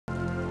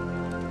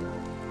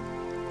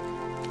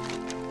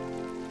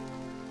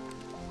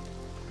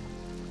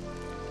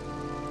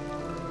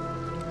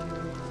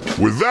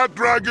With that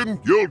dragon,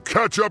 you'll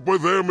catch up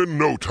with them in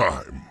no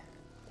time.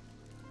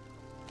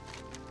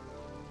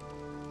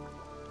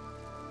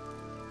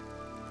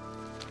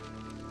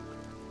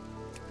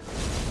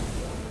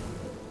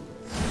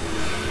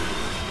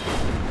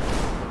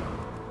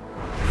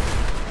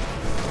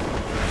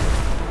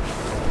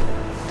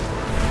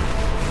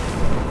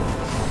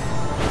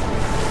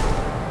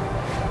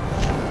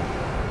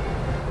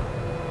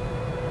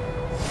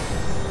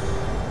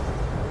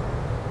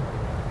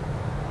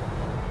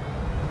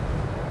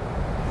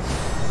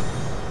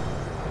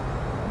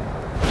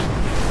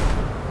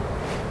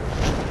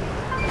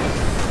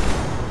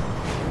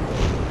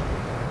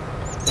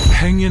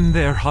 Hang in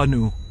there,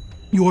 Hanu.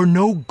 You're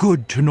no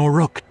good to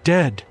Noruk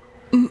dead.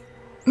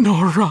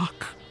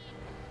 Noruk.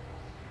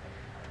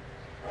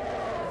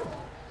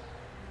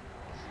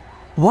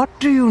 What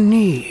do you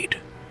need?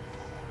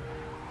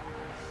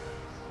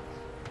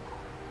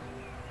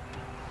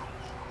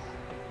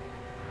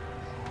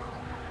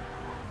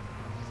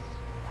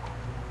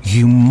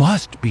 You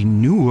must be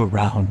new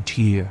around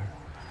here.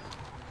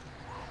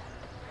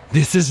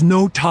 This is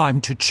no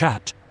time to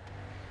chat.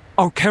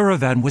 Our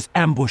caravan was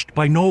ambushed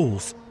by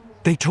gnolls.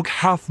 They took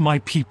half my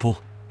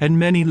people, and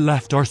many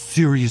left are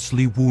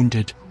seriously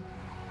wounded.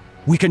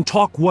 We can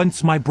talk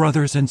once my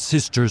brothers and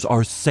sisters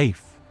are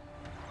safe.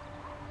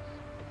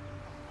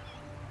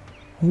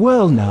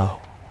 Well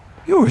now,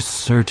 you're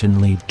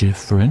certainly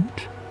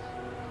different.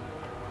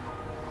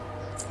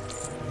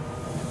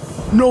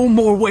 No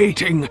more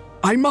waiting!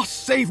 I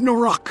must save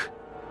Noruk!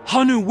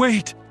 Hanu,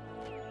 wait!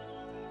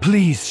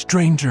 Please,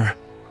 stranger.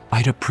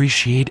 I'd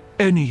appreciate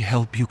any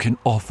help you can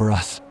offer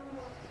us.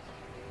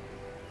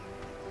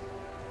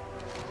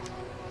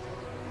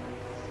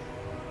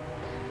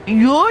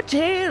 Your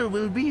tale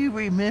will be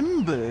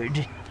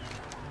remembered.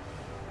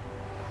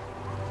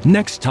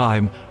 Next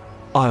time,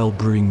 I'll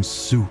bring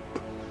soup.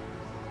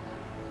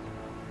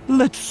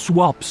 Let's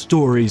swap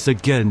stories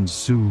again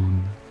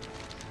soon.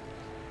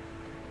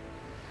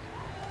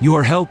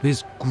 Your help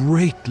is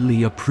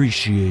greatly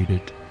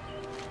appreciated.